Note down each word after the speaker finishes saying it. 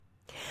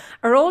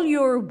Are all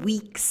your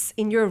weeks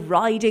in your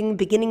riding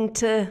beginning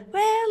to,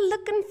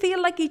 look and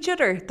feel like each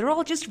other? They're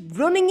all just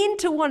running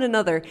into one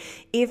another.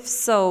 If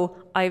so,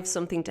 I have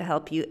something to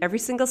help you. Every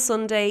single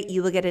Sunday,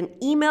 you will get an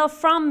email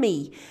from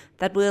me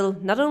that will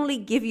not only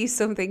give you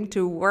something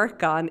to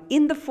work on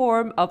in the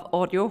form of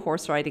audio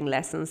horse riding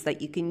lessons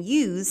that you can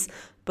use,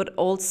 but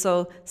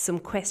also some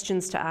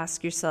questions to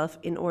ask yourself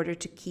in order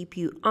to keep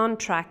you on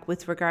track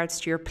with regards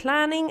to your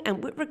planning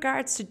and with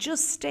regards to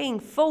just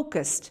staying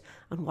focused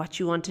on what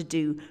you want to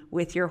do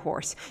with your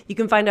horse. You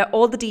can find out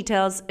all the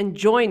details and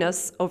join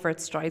us over at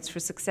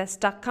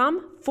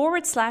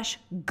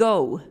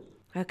stridesforsuccess.com/go.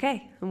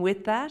 Okay, and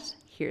with that,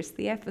 here's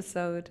the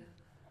episode.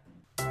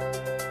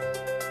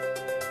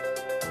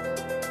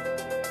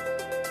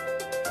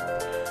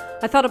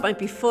 I thought it might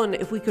be fun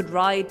if we could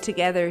ride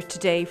together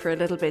today for a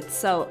little bit.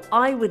 So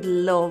I would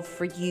love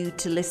for you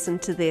to listen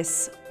to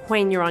this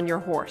when you're on your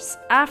horse.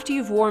 After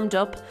you've warmed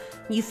up,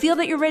 you feel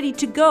that you're ready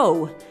to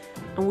go.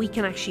 And we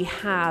can actually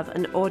have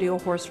an audio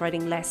horse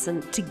riding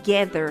lesson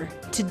together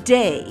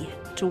today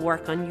to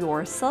work on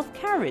your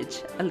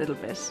self-carriage a little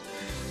bit.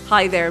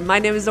 Hi there, my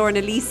name is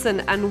Orna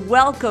Leeson and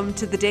welcome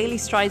to the Daily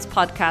Strides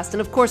podcast.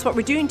 And of course, what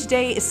we're doing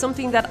today is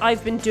something that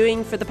I've been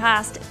doing for the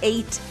past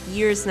 8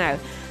 years now.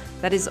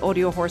 That is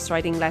audio horse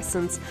riding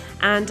lessons.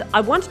 And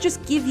I want to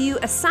just give you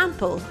a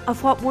sample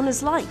of what one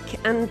is like.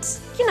 And,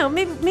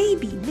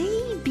 maybe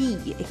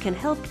it can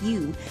help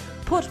you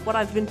put what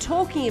I've been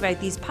talking about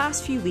these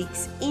past few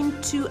weeks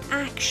into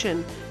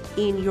action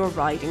in your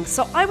riding.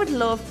 So I would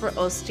love for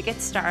us to get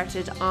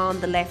started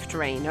on the left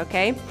rein,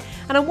 okay?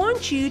 And I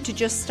want you to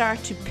just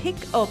start to pick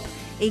up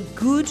a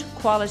good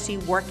quality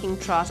working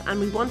trot, and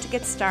we want to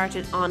get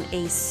started on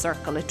a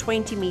circle, a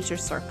 20-meter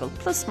circle,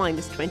 plus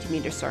minus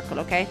 20-meter circle,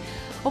 okay?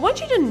 I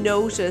want you to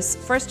notice,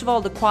 first of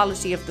all, the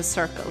quality of the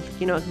circle.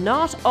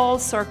 Not all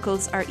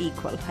circles are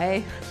equal,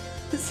 hey?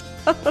 So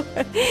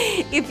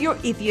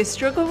if you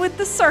struggle with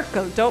the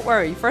circle, don't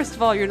worry. First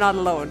of all, you're not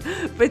alone.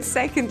 But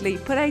secondly,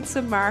 put out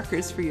some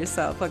markers for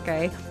yourself,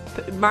 okay?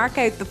 Mark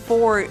out the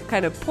 4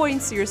 kind of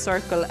points of your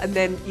circle, and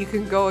then you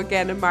can go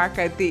again and mark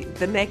out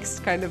the next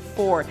kind of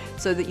 4,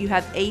 so that you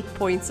have 8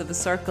 points of a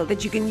circle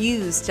that you can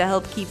use to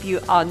help keep you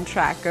on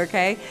track,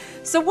 okay?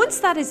 So once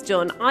that is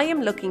done, I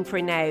am looking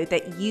for now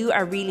that you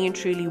are really and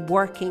truly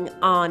working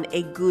on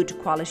a good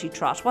quality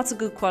trot. What's a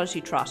good quality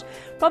trot?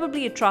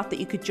 Probably a trot that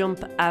you could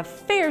jump a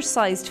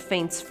fair-sized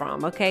fence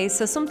from, okay?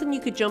 So something you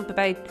could jump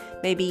about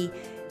maybe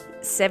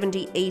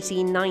 70,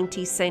 80,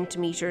 90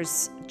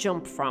 centimeters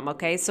jump from,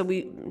 okay? So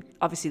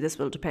obviously this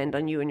will depend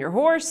on you and your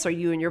horse or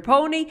you and your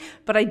pony,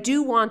 but I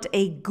do want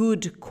a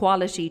good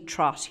quality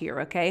trot here,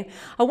 okay?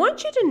 I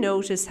want you to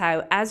notice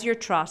how, as you're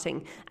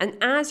trotting and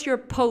as you're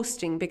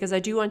posting, because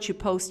I do want you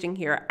posting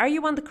here, are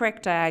you on the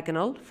correct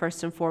diagonal,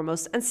 first and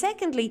foremost? And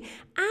secondly,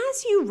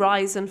 as you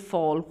rise and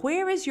fall,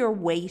 where is your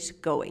weight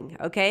going,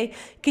 okay?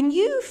 Can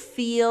you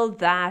feel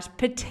that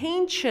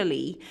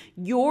potentially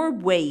your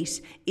weight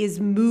is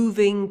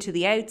moving to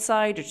the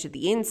outside or to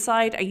the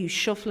inside? Are you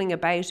shuffling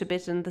about a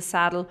bit in the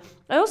saddle?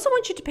 I also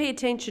want you to pay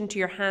attention to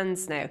your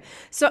hands now.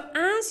 So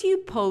as you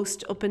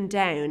post up and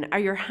down, are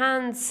your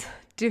hands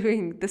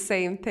doing the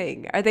same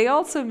thing? Are they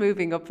also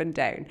moving up and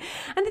down?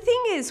 And the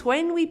thing is,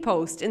 when we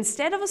post,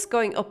 instead of us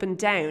going up and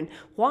down,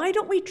 why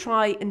don't we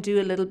try and do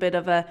a little bit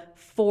of a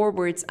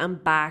forwards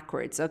and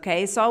backwards,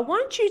 okay? So I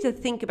want you to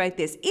think about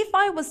this. If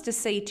I was to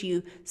say to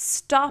you,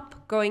 stop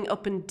going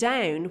up and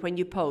down when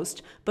you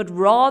post, but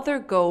rather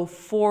go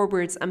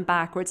forwards and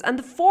backwards. And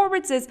the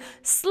forwards is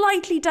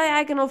slightly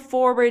diagonal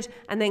forward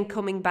and then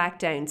coming back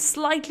down.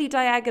 Slightly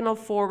diagonal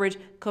forward,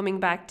 coming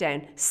back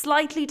down.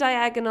 Slightly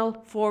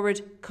diagonal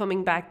forward,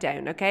 coming back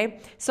down, okay?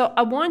 So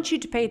I want you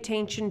to pay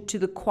attention to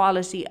the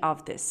quality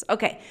of this.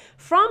 Okay,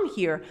 from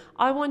here,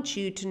 I want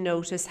you to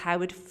notice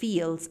how it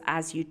feels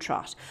as you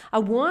trot. I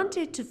want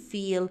it to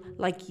feel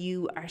like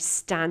you are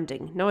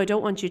standing. No, I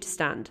don't want you to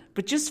stand,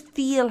 but just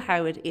feel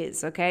how it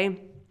is, okay?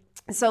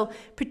 So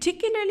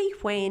particularly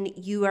when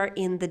you are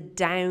in the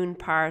down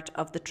part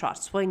of the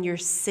trot, when you're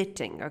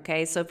sitting,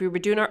 okay? So if we were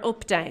doing our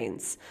up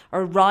downs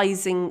or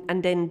rising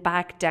and then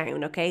back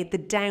down, okay? The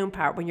down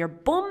part, when your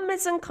bum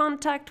is in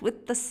contact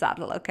with the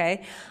saddle,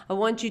 okay? I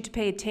want you to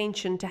pay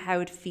attention to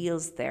how it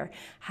feels there.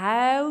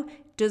 How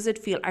does it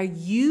feel? Are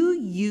you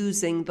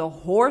using the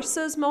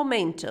horse's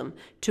momentum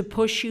to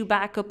push you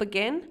back up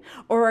again?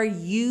 Or are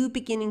you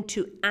beginning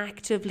to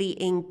actively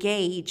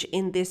engage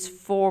in this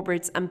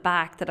forwards and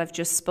back that I've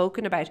just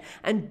spoken about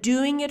and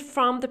doing it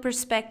from the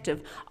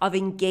perspective of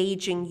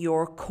engaging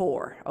your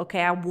core?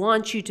 Okay, I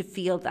want you to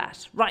feel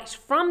that. Right,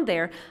 from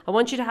there, I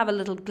want you to have a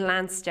little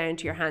glance down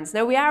to your hands.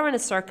 Now we are in a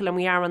circle and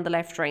we are on the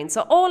left rein,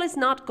 so all is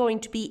not going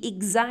to be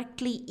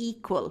exactly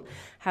equal.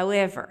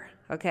 However,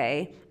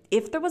 okay,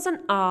 if there was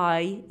an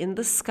eye in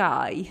the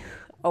sky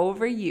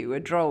over you, a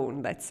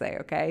drone, let's say,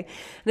 okay,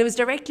 and it was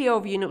directly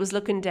over you and it was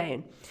looking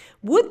down,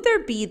 would there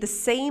be the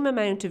same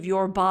amount of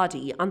your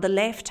body on the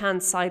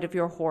left-hand side of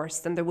your horse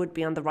than there would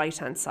be on the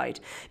right-hand side?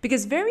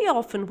 Because very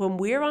often when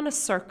we're on a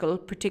circle,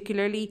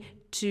 particularly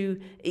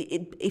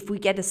if we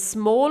get a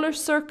smaller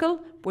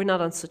circle, we're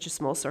not on such a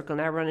small circle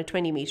now, we're on a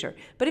 20 metre.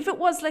 But if it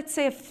was, let's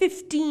say, a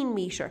 15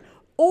 metre,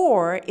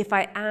 or if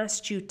I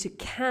asked you to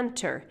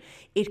canter,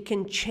 it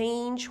can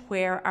change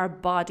where our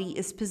body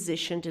is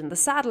positioned in the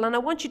saddle. And I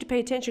want you to pay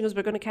attention because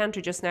we're going to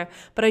canter just now,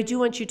 but I do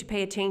want you to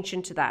pay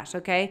attention to that,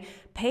 okay?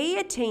 Pay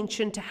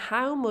attention to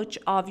how much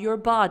of your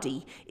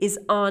body is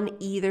on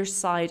either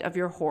side of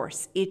your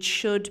horse. It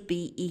should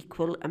be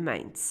equal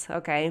amounts,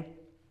 okay?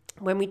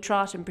 When we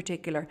trot in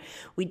particular,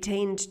 we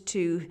tend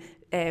to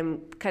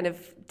kind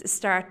of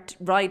start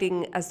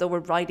riding as though we're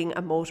riding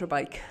a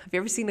motorbike. Have you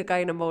ever seen a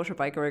guy on a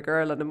motorbike or a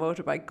girl on a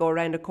motorbike go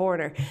around a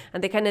corner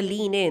and they kind of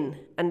lean in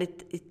and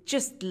it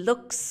just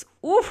looks,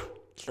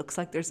 it looks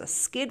like there's a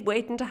skid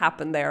waiting to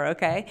happen there,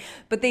 okay?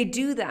 But they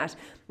do that.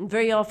 And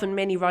very often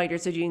many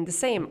riders are doing the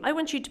same. I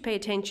want you to pay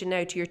attention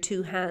now to your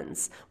two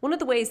hands. One of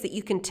the ways that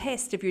you can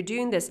test if you're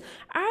doing this,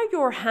 are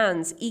your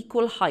hands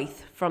equal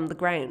height from the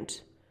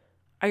ground?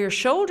 Are your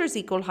shoulders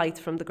equal height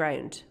from the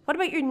ground? What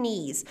about your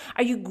knees?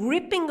 Are you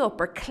gripping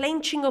up or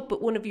clenching up with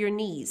one of your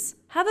knees?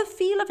 Have a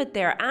feel of it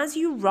there as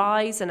you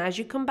rise and as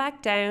you come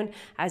back down,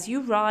 as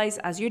you rise,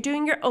 as you're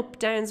doing your up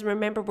downs.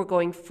 Remember, we're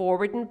going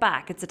forward and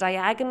back. It's a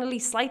diagonally,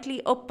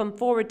 slightly up and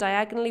forward,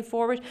 diagonally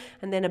forward,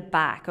 and then a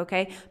back,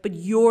 okay? But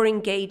you're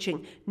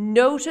engaging.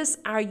 Notice,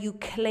 are you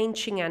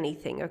clenching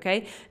anything,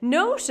 okay?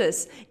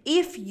 Notice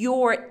if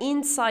your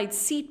inside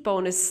seat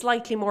bone is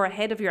slightly more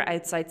ahead of your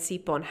outside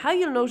seat bone. How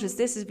you'll notice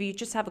this is if you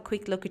just have a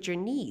quick look at your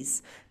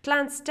knees.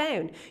 Glance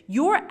down.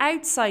 Your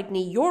outside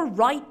knee, your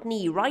right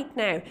knee right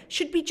now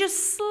should be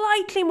just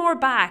slightly more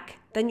back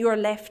than your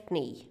left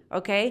knee,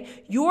 okay?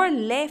 Your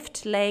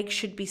left leg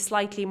should be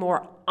slightly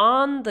more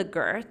on the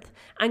girth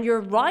and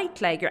your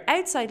right leg, your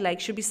outside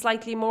leg, should be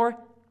slightly more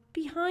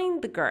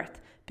behind the girth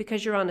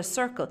because you're on a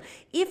circle.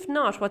 If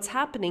not, what's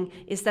happening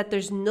is that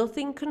there's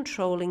nothing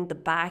controlling the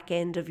back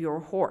end of your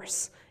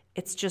horse.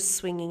 It's just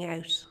swinging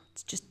out.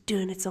 It's just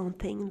doing its own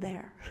thing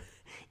there.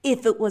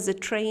 If it was a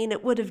train,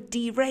 it would have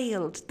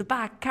derailed the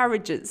back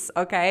carriages,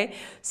 okay?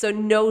 So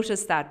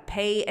notice that,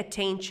 pay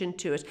attention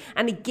to it.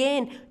 And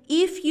again,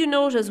 if you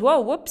notice,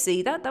 whoa,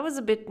 whoopsie, that was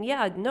a bit,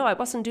 no, I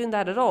wasn't doing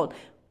that at all.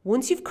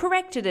 Once you've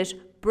corrected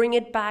it, bring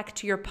it back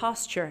to your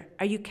posture.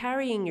 Are you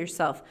carrying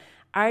yourself?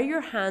 Are your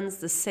hands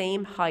the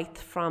same height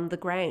from the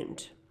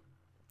ground?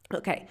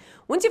 Okay,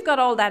 once you've got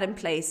all that in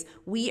place,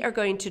 we are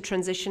going to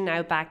transition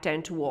now back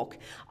down to walk.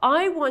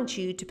 I want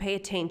you to pay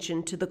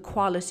attention to the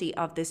quality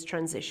of this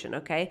transition,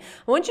 okay?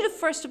 I want you to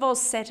first of all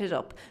set it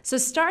up. So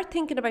start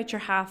thinking about your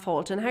half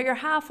halt and how your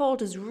half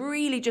halt is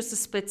really just a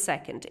split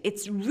second.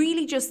 It's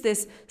really just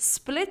this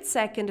split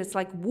second. It's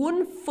like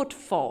 1 foot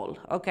fall,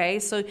 okay?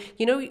 So,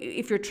 you know,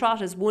 if your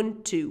trot is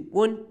 1, 2,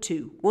 1,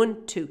 2,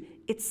 1, 2,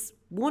 it's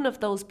one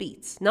of those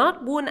beats,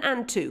 not 1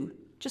 and 2,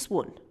 just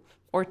 1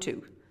 or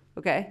 2.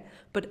 Okay,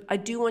 but I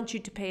do want you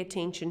to pay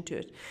attention to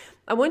it.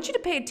 I want you to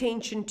pay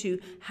attention to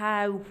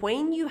how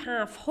when you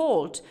half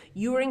halt,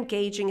 you're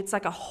engaging, it's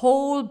like a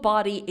whole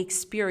body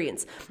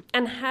experience.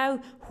 And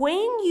how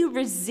when you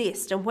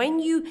resist and when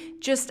you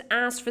just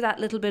ask for that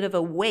little bit of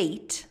a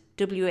weight,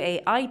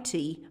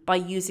 W-A-I-T, by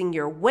using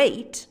your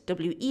weight,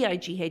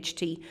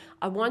 W-E-I-G-H-T,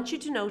 I want you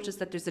to notice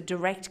that there's a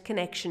direct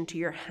connection to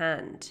your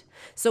hand.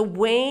 So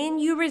when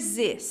you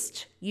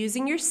resist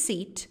using your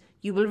seat,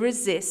 you will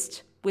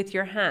resist with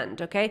your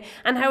hand, okay?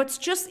 And how it's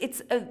just,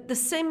 it's the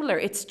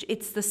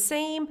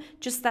same,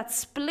 just that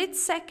split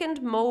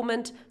second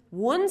moment,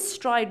 1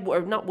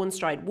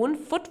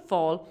 foot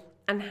fall,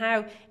 and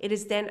how it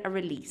is then a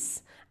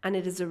release. And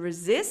it is a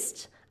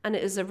resist and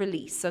it is a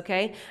release,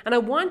 okay? And I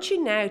want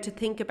you now to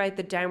think about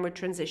the downward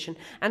transition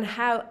and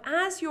how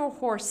as your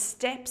horse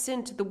steps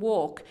into the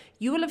walk,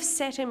 you will have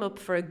set him up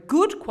for a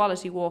good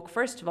quality walk,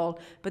 first of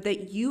all, but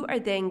that you are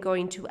then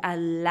going to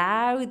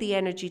allow the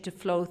energy to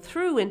flow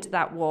through into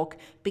that walk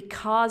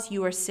because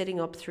you are sitting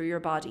up through your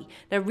body.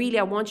 Now, really,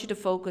 I want you to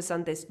focus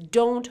on this.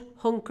 Don't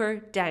hunker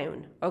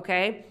down,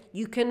 okay?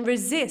 You can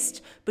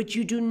resist, but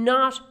you do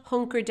not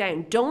hunker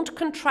down. Don't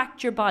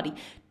contract your body.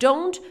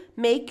 Don't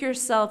make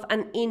yourself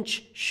an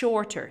inch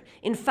shorter.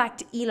 In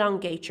fact,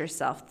 elongate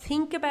yourself.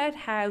 Think about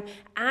how,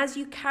 as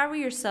you carry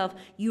yourself,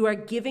 you are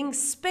giving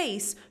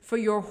space for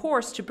your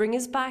horse to bring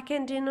his back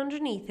end in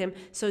underneath him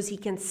so as he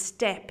can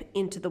step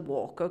into the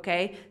walk,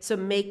 okay? So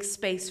make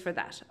space for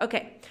that.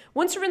 Okay,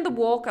 once you're in the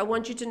walk, I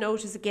want you to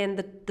notice again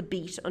the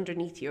beat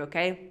underneath you,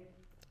 okay?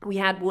 We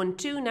had 1,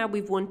 2, now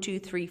we've 1, 2,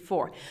 3,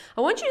 4.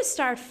 I want you to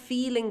start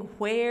feeling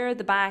where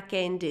the back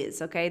end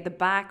is, okay? The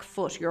back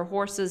foot, your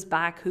horse's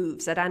back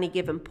hooves at any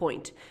given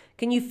point.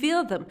 Can you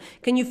feel them?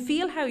 Can you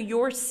feel how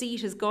your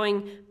seat is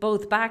going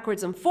both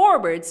backwards and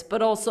forwards,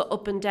 but also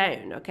up and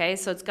down, okay?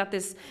 So it's got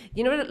this,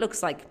 you know what it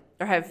looks like?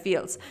 Or how it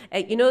feels.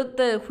 You know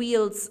the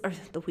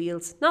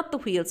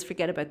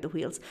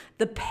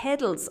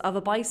pedals of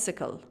a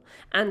bicycle,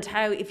 and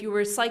how if you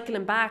were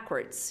cycling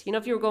backwards, you know,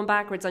 if you were going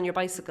backwards on your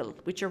bicycle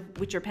with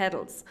your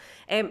pedals,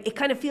 it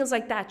kind of feels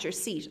like that, your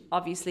seat,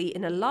 obviously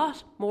in a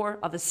lot more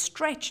of a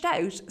stretched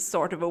out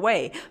sort of a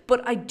way.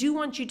 But I do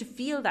want you to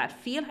feel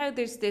that. Feel how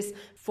there's this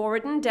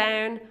forward and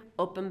down,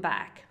 up and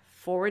back,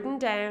 forward and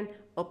down,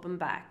 up and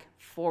back,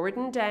 forward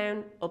and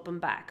down, up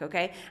and back,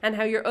 okay? And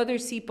how your other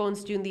seat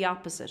bone's doing the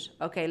opposite.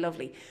 Okay,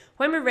 lovely.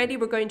 When we're ready,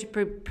 we're going to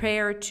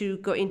prepare to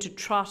go into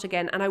trot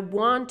again. And I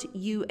want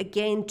you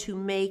again to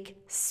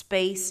make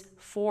space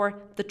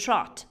for the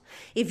trot.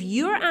 If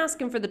you're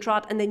asking for the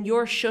trot and then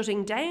you're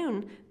shutting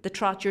down the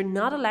trot, you're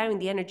not allowing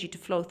the energy to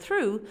flow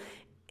through,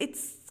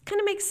 it's kind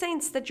of makes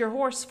sense that your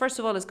horse, first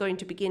of all, is going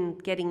to begin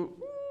getting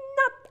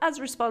not as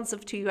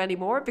responsive to you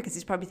anymore, because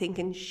he's probably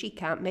thinking, she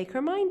can't make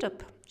her mind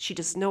up. She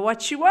doesn't know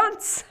what she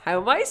wants.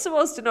 How am I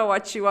supposed to know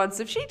what she wants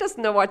if she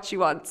doesn't know what she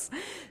wants?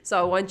 So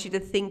I want you to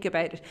think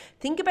about it.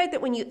 Think about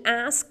that when you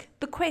ask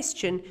the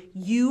question,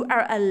 you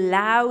are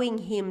allowing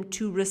him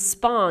to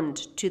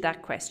respond to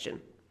that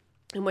question.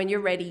 And when you're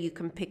ready, you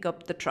can pick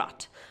up the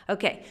trot.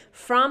 Okay,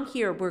 from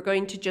here, we're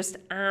going to just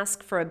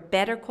ask for a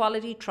better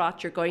quality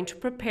trot. You're going to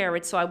prepare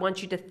it. So I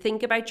want you to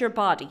think about your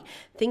body.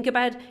 Think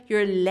about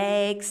your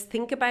legs.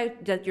 Think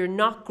about that you're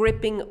not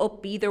gripping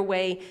up either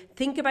way.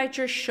 Think about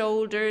your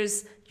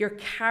shoulders. You're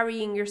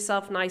carrying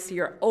yourself nicely.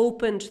 You're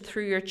opened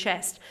through your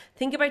chest.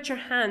 Think about your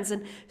hands,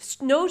 and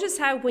notice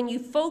how when you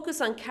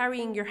focus on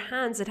carrying your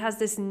hands, it has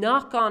this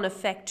knock-on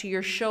effect to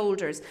your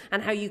shoulders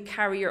and how you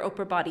carry your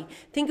upper body.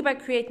 Think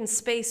about creating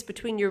space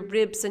between your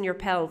ribs and your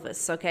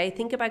pelvis, okay?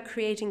 Think about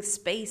creating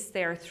space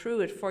there through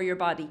it for your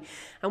body.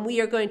 And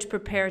we are going to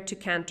prepare to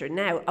canter.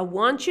 Now, I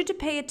want you to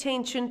pay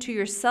attention to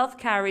your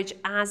self-carriage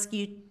as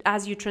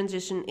you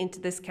transition into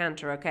this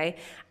canter, okay?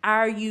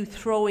 Are you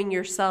throwing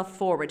yourself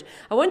forward?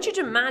 I want you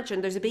to imagine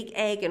there's a big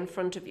egg in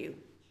front of you.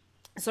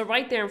 So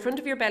right there in front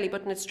of your belly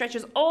button, it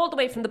stretches all the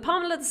way from the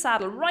pommel of the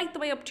saddle right the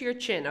way up to your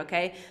chin,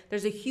 okay?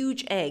 There's a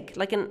huge egg,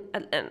 like an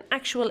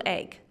actual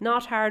egg,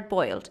 not hard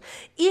boiled.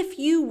 If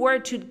you were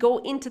to go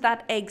into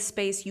that egg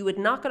space, you would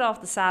knock it off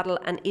the saddle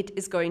and it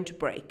is going to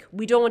break.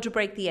 We don't want to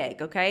break the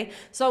egg, okay?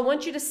 So I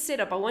want you to sit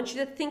up. I want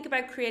you to think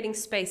about creating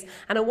space.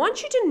 And I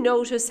want you to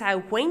notice how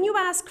when you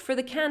ask for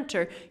the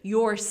canter,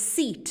 your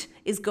seat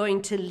is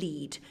going to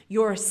lead.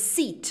 Your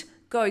seat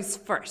goes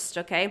first,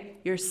 okay?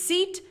 Your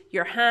seat,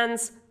 your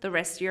hands, the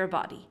rest of your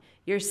body.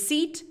 Your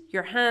seat,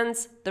 your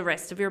hands, the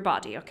rest of your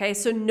body, okay?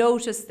 So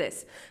notice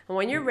this. And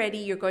when you're ready,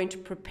 you're going to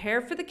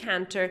prepare for the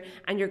canter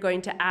and you're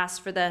going to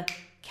ask for the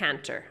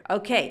canter.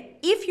 Okay,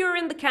 if you're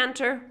in the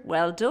canter,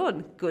 well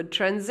done. Good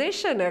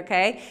transition,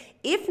 okay?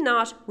 If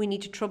not, we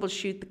need to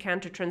troubleshoot the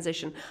canter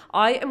transition.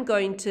 I am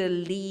going to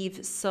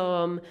leave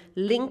some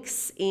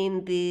links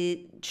in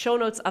the show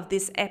notes of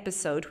this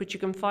episode, which you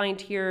can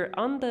find here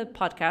on the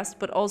podcast,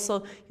 but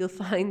also you'll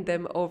find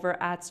them over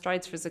at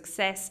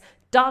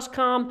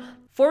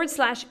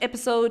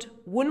stridesforsuccess.com/episode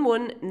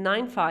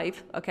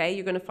 1195. Okay,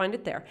 you're going to find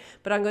it there.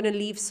 But I'm going to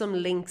leave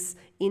some links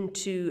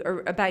into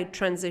or about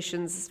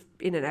transitions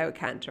in and out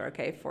canter,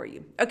 okay, for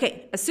you.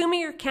 Okay, assuming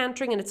you're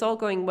cantering and it's all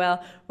going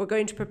well, we're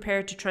going to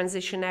prepare to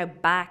transition now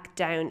back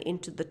down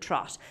into the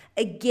trot.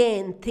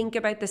 Again, think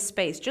about the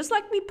space. Just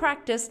like we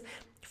practiced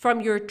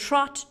from your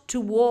trot to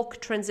walk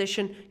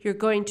transition, you're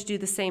going to do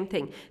the same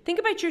thing. Think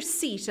about your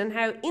seat and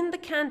how in the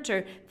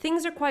canter,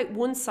 things are quite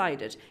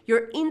one-sided.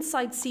 Your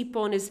inside seat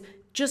bone is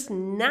just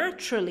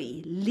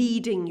naturally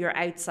leading your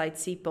outside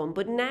seat bone.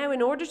 But now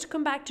in order to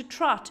come back to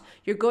trot,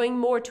 you're going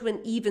more to an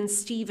even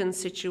Steven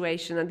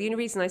situation. And the only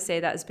reason I say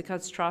that is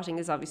because trotting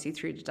is obviously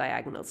through the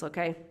diagonals,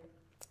 okay?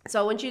 So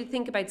I want you to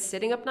think about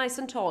sitting up nice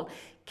and tall,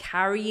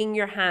 carrying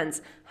your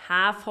hands,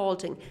 half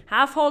halting.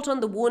 Half halt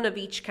on the one of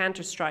each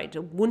canter stride.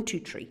 1, 2,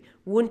 3,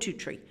 1, 2,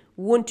 3.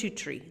 1, 2,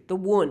 3, the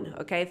one,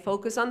 okay?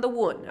 Focus on the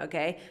one,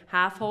 okay?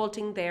 Half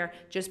halting there,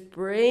 just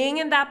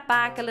bringing that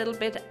back a little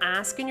bit,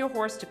 asking your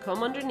horse to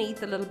come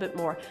underneath a little bit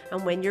more.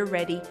 And when you're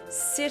ready,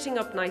 sitting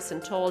up nice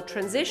and tall,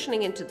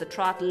 transitioning into the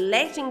trot,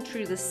 letting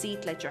through the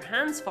seat, let your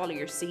hands follow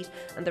your seat,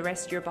 and the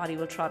rest of your body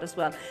will trot as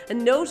well.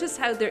 And notice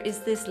how there is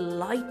this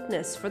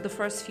lightness for the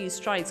first few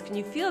strides. Can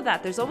you feel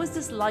that? There's always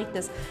this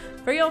lightness.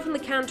 Very often the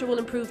canter will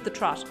improve the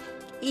trot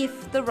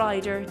if the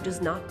rider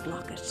does not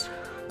block it.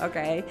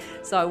 Okay,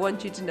 so I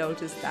want you to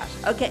notice that.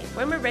 Okay,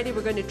 when we're ready,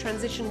 we're going to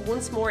transition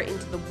once more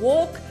into the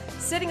walk,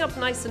 sitting up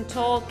nice and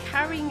tall,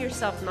 carrying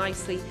yourself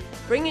nicely,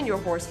 bringing your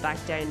horse back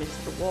down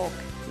into the walk.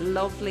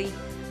 Lovely.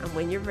 And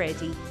when you're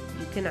ready,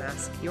 you can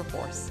ask your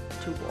horse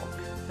to walk.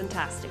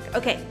 Fantastic.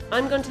 Okay,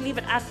 I'm going to leave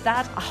it at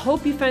that. I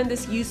hope you found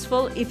this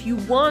useful. If you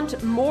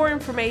want more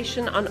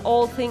information on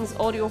all things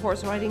audio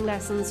horse riding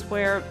lessons,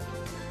 where,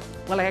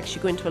 well, I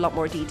actually go into a lot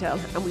more detail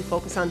and we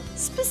focus on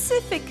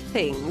specific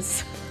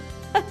things,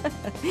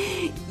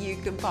 you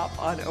can pop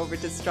on over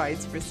to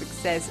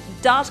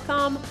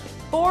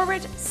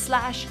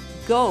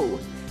stridesforsuccess.com/go,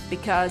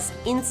 because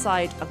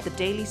inside of the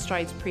Daily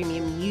Strides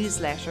Premium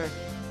newsletter,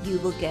 you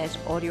will get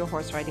audio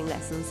horse riding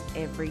lessons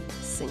every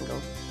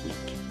single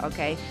week.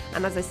 Okay,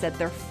 and as I said,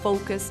 they're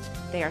focused,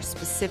 they are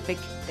specific,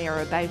 they are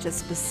about a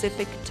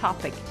specific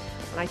topic,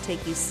 and I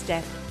take you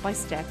step by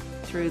step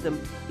through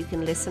them. You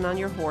can listen on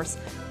your horse.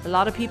 A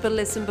lot of people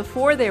listen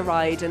before they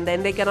ride and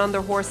then they get on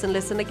their horse and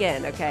listen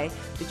again, okay?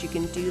 But you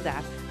can do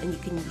that and you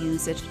can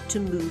use it to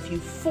move you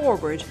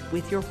forward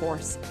with your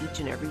horse each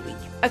and every week.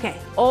 Okay,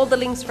 all the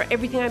links for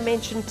everything I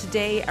mentioned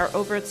today are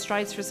over at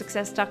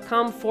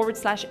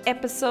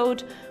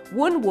stridesforsuccess.com/episode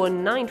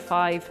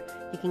 1195.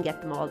 You can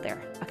get them all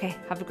there. Okay,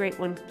 have a great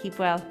one. Keep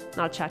well.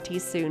 And I'll chat to you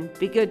soon.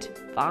 Be good.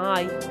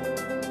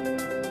 Bye.